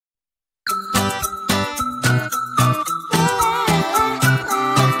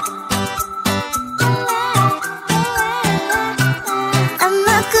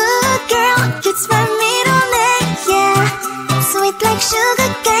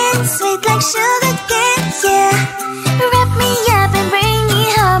cane, sweet like sugar cane, yeah. Wrap me up and bring me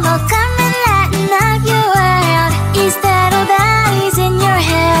home, I'll come and lighten up your world. Is that all that is in your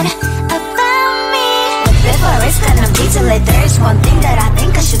head about me? But before it's gonna be too late, there's one thing that I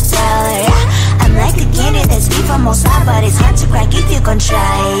think I should tell her, yeah. I'm like the candy that's sweet from most high, but it's hard to crack if you can try,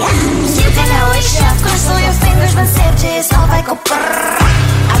 yeah. You can always shove, cross all your fingers when safety is off, I go brrrr.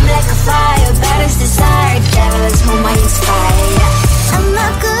 I'm like a fire, baddest desire, devil is whom I inspire. I'm a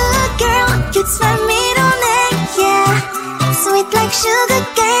good girl, it's my middle name, yeah. Sweet like sugar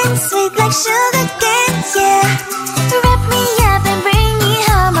cane, sweet like sugar cane, yeah. Wrap me up and bring me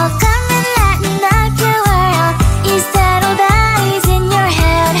home, I'll come and lighten up your world. Is that all that is in your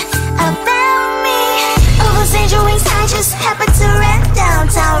head about me? Oh, those angel wings, I just happen to rent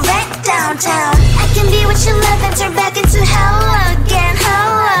downtown, I can be what you love and turn back into hell again,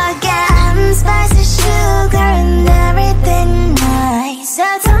 spicy sugar and everything nice. So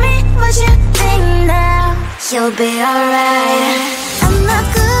tell me what you think now, you'll be alright. I'm a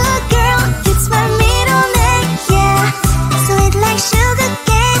good girl, it's my middle name, yeah. Sweet like sugar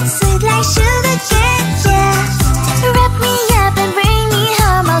cane, sweet like sugar cane, yeah. Wrap me up and bring me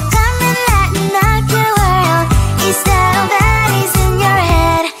home, I'll come and lighten up your world. Is that all that is in your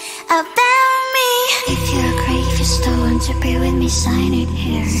head about me? If you agree, if you still want to be with me, sign it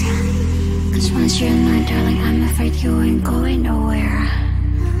here. Cause once you're mine, darling, I'm afraid you ain't going nowhere.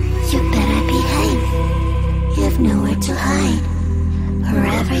 You better behave, you have nowhere to hide.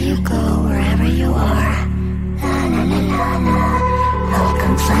 Wherever you go, wherever you are, la la la la la, I'll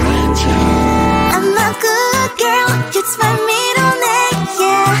come find you. I'm a good girl, it's my middle name,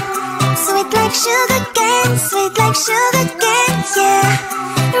 yeah. Sweet like sugar cane, sweet like sugar cane, yeah.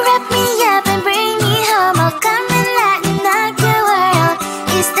 Wrap me up and bring me home, I'll come and lighten up your world.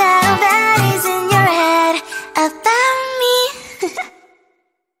 Is that all that is in your head about me?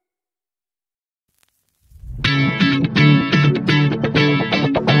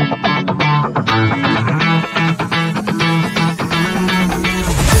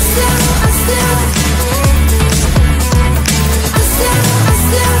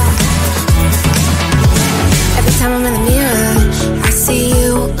 Every time I'm in the mirror, I see you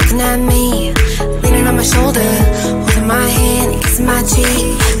looking at me, leaning on my shoulder, holding my hand, kissing my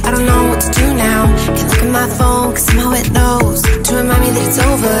cheek. I don't know what to do now. Can't look at my phone, cause somehow it knows to remind me that it's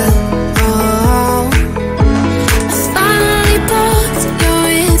over. Oh, I finally blocked your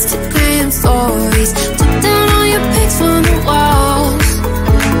Instagram stories, took down all your pics from the walls.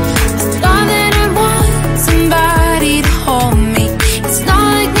 I thought that I'd want somebody to hold me. It's not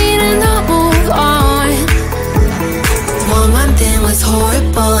like me to not move on. 1 month in was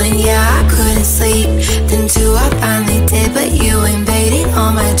horrible, and yeah, I couldn't sleep. Then 2, I finally did, but you invaded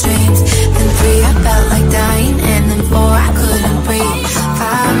all my dreams. Then 3, I felt like dying, and then 4, I couldn't breathe.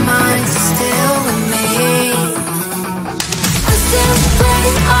 5 months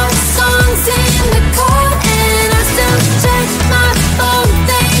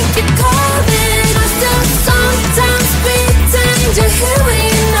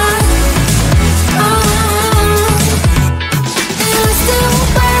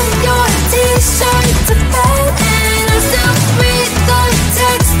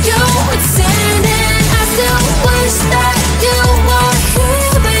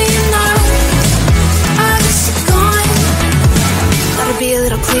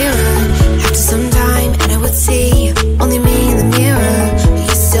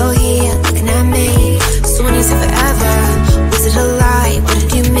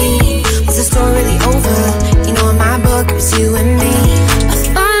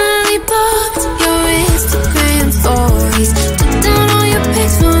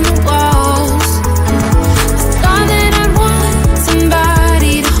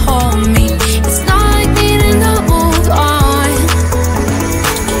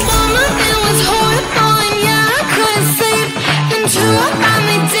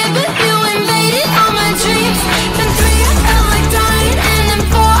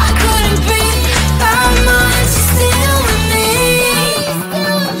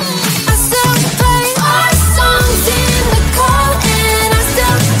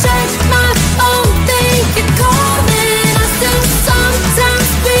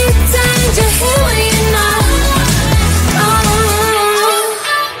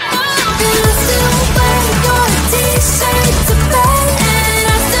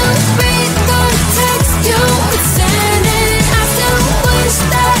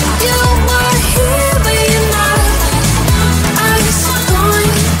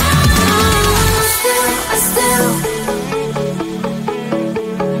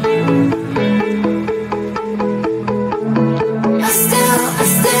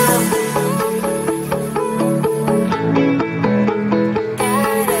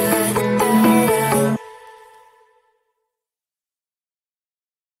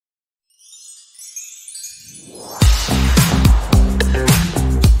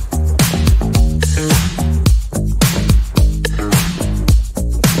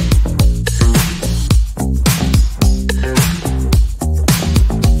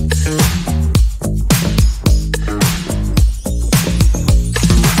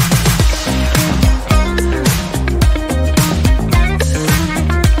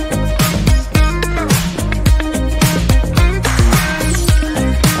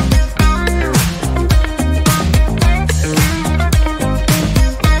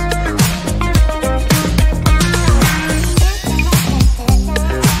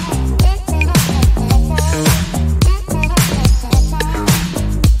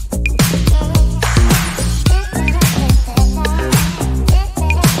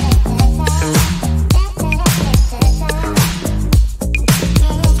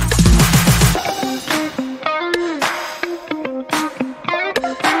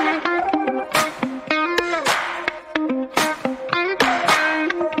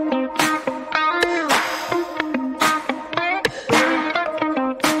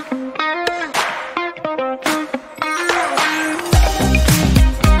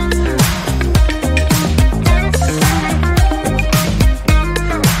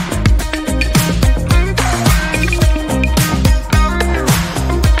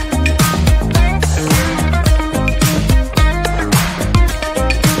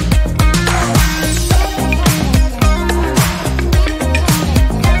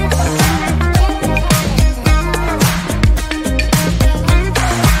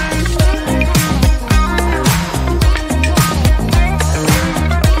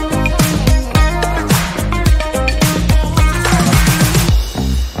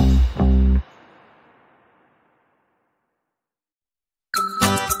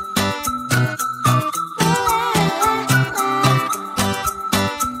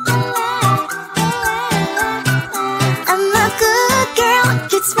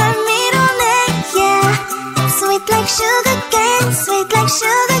it's my middle name, yeah. Sweet like sugar cane, sweet like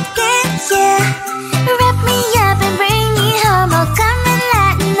sugar cane, yeah. Wrap me up and bring me home, I'll come and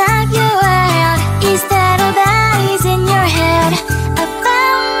lighten up your world. Is that all that is in your head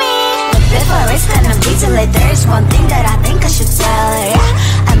about me? Before it's gonna be too late, there's one thing that I think I should tell her,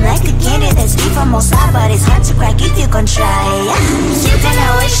 yeah. I'm like a candy that's deep from outside, but it's hard to crack if you can try, yeah. You can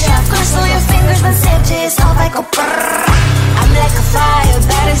always shove, cross all your fingers, but safety is off, I go brrrr. I'm like a fire,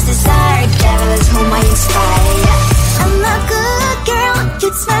 that is desire, devil is whom I inspire, yeah. I'm a good girl,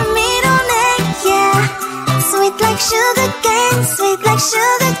 it's my middle name, yeah. Sweet like sugar cane, sweet like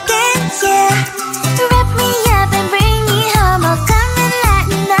sugar cane, yeah. Wrap me up and bring me home, I'll come and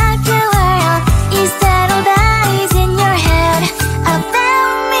lighten up your world. Is that all that is in your head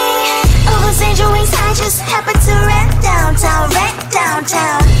about me? Oh, those angel wings I just happen to rent downtown, rent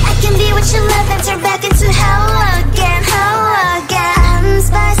downtown. I can be what you love and turn back into hell again, hell again.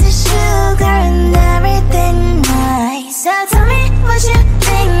 Spicy sugar and everything nice. So tell me what you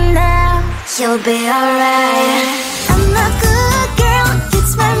think now, you'll be alright. I'm a good girl,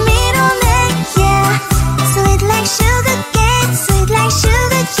 it's my middle name, yeah. Sweet like sugar cane, sweet like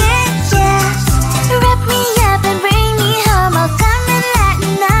sugar cane, yeah. Wrap me up and bring me home, I'll come and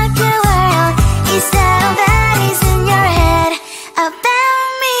lighten up your world. Is that all that is in your head about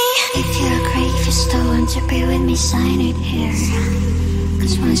me? If you agree, if you still want to be with me, sign it here.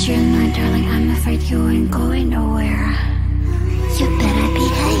 Cause once you're in my darling, I'm afraid you ain't going nowhere. You better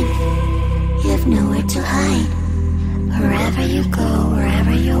behave, you have nowhere to hide. Wherever you go,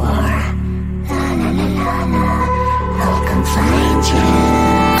 wherever you are, la la la la la, I'll come find you.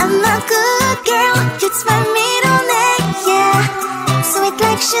 I'm a good girl, it's my middle name, yeah. Sweet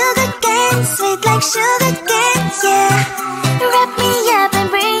like sugar cane, sweet like sugar cane, yeah. Wrap me up and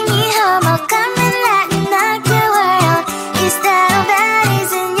bring me home, I'll come and lighten up your world. Is that all that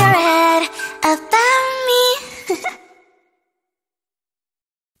is in your head about me?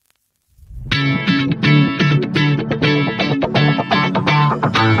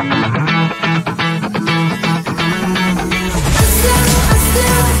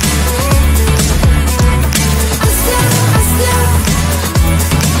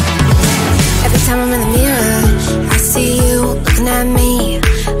 Every time I'm in the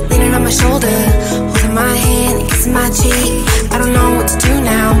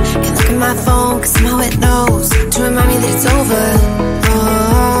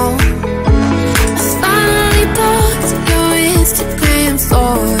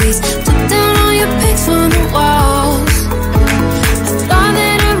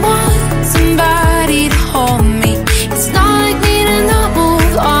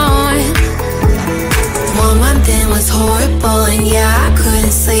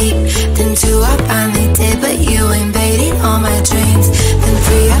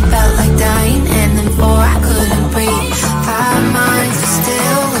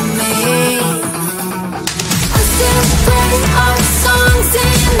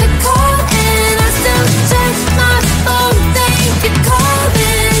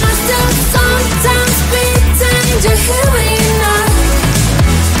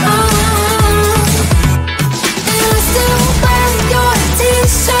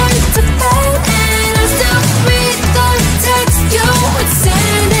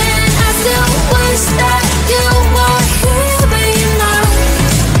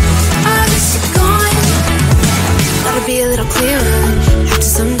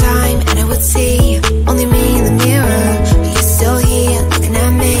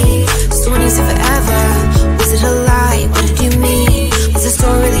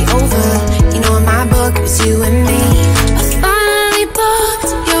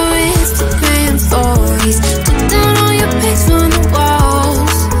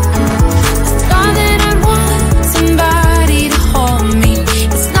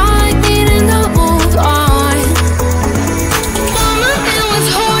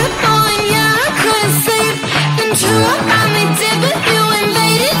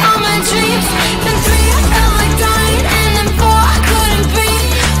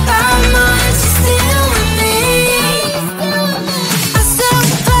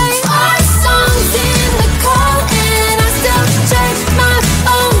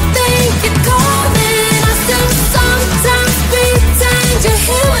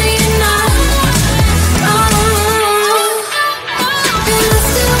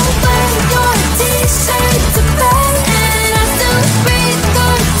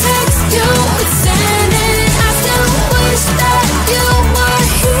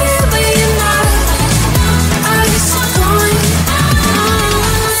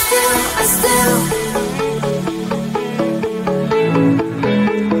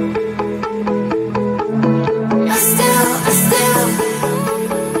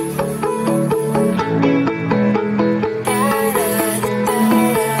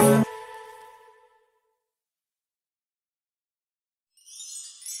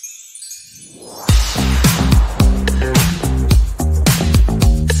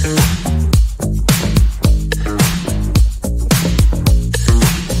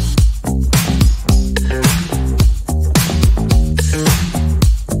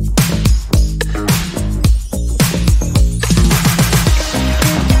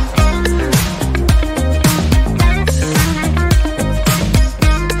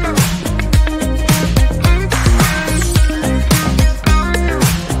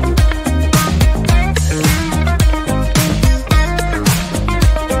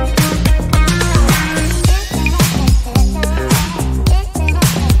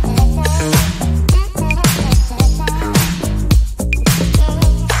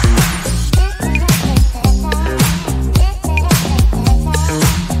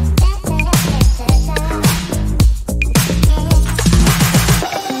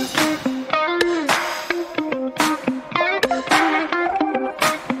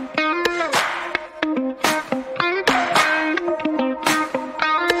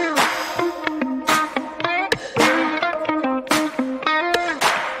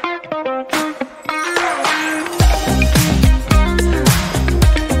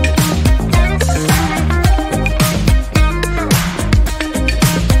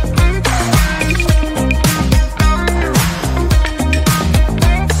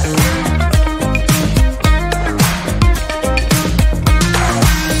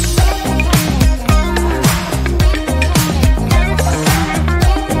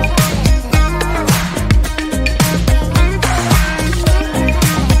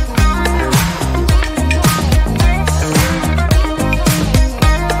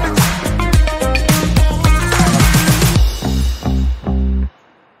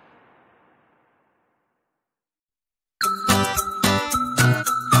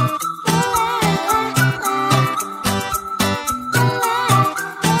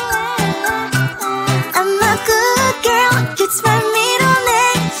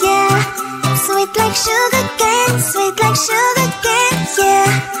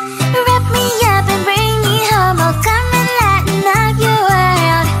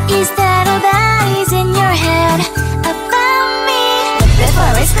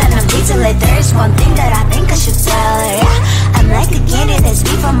But there's one thing that I think I should tell her, yeah. I'm like a candy that's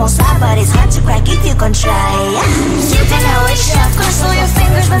sweet from most high, but it's hard to crack if you can try, yeah. You think I wish I've crossed all your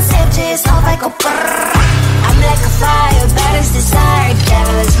fingers when safety is off, I go brrrr. I'm like a fire, baddest desire,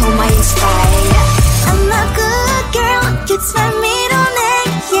 devil is whom I inspire, yeah. I'm a good girl, it's my middle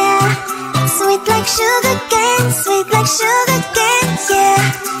name, yeah. Sweet like sugar cane, sweet like sugar cane, yeah.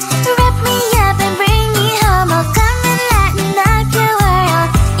 Wrap me up and bring me home, I'll come and lighten up your world.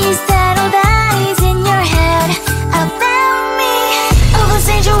 Is that all that is in your head about me? All those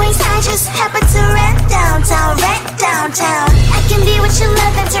angel wings I just happen to rent downtown, rent downtown. I can be what you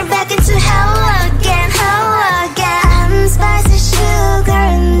love and turn back into hell again, hell again. I'm spicy sugar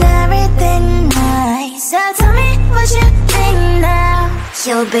and everything nice. So tell me what you think now,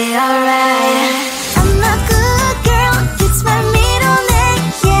 you'll be alright. I'm a good girl, it's my middle name,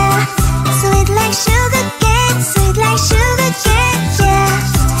 yeah. Sweet like sugar cane, sweet like sugar cane, yeah.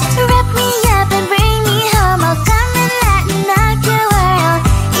 Wrap me up and bring me home, I'll come and lighten up your world.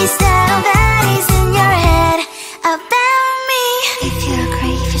 Is that all that is in your head about me? If you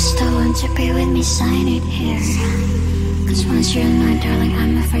agree, if you still want to be with me, sign it here. Cause once you're mine, darling,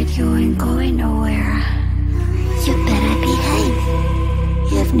 I'm afraid you ain't going nowhere. You better behave,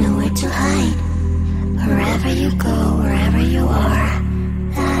 you have nowhere to hide. Wherever you go, wherever you are,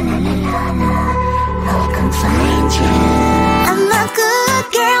 la la la la la, I'll come find you. I'm a good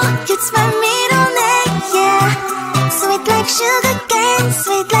girl, it's my middle name, yeah. Sweet like sugar cane,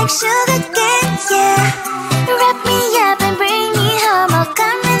 sweet like sugar cane, yeah. Wrap me up and bring me home, I'll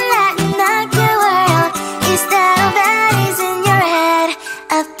come and lighten up your world. Is that all that is in your head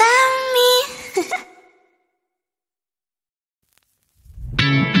about me?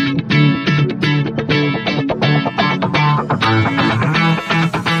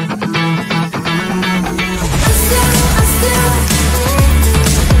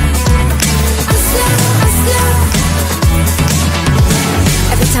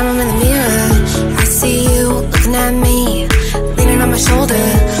 Every time I'm in the mirror, I see you looking at me, leaning on my shoulder,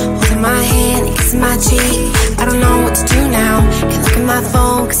 holding my hand, kissing my cheek. I don't know what to do now, can't look at my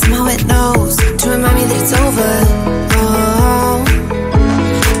phone, cause somehow it knows to remind me that it's over.